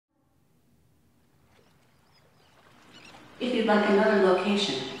If you'd like another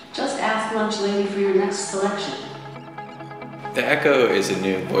location, just ask Lunch Lady for your next selection. The Echo is a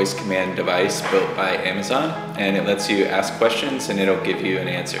new voice command device built by Amazon, and it lets you ask questions and it'll give you an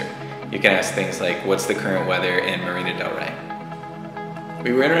answer. You can ask things like, what's the current weather in Marina del Rey?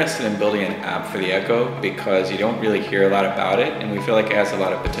 We were interested in building an app for the Echo because you don't really hear a lot about it, and we feel like it has a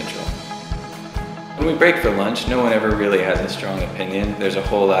lot of potential. When we break for lunch, no one ever really has a strong opinion. There's a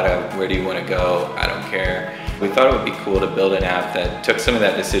whole lot of, where do you want to go? I don't care. We thought it would be cool to build an app that took some of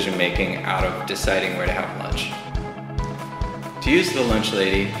that decision making out of deciding where to have lunch. To use the Lunch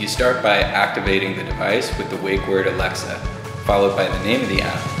Lady, you start by activating the device with the wake word Alexa, followed by the name of the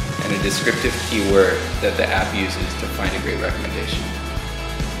app and a descriptive keyword that the app uses to find a great recommendation.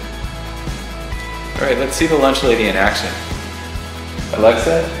 Alright, let's see the Lunch Lady in action.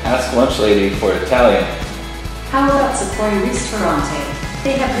 Alexa, ask Lunch Lady for Italian. How about Sapori Ristorante?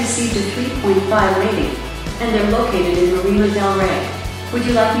 They have received a 3.5 rating, and they're located in Marina del Rey. Would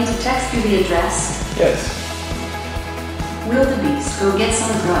you like me to text you the address? Yes. Wildebeest, go get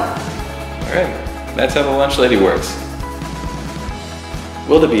some grub. Alright, that's how the Lunch Lady works.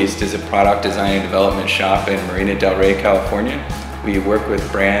 Wildebeest is a product design and development shop in Marina del Rey, California. We work with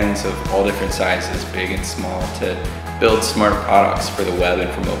brands of all different sizes, big and small, to build smart products for the web and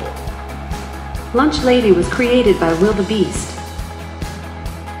for mobile. Lunch Lady was created by Wildebeest.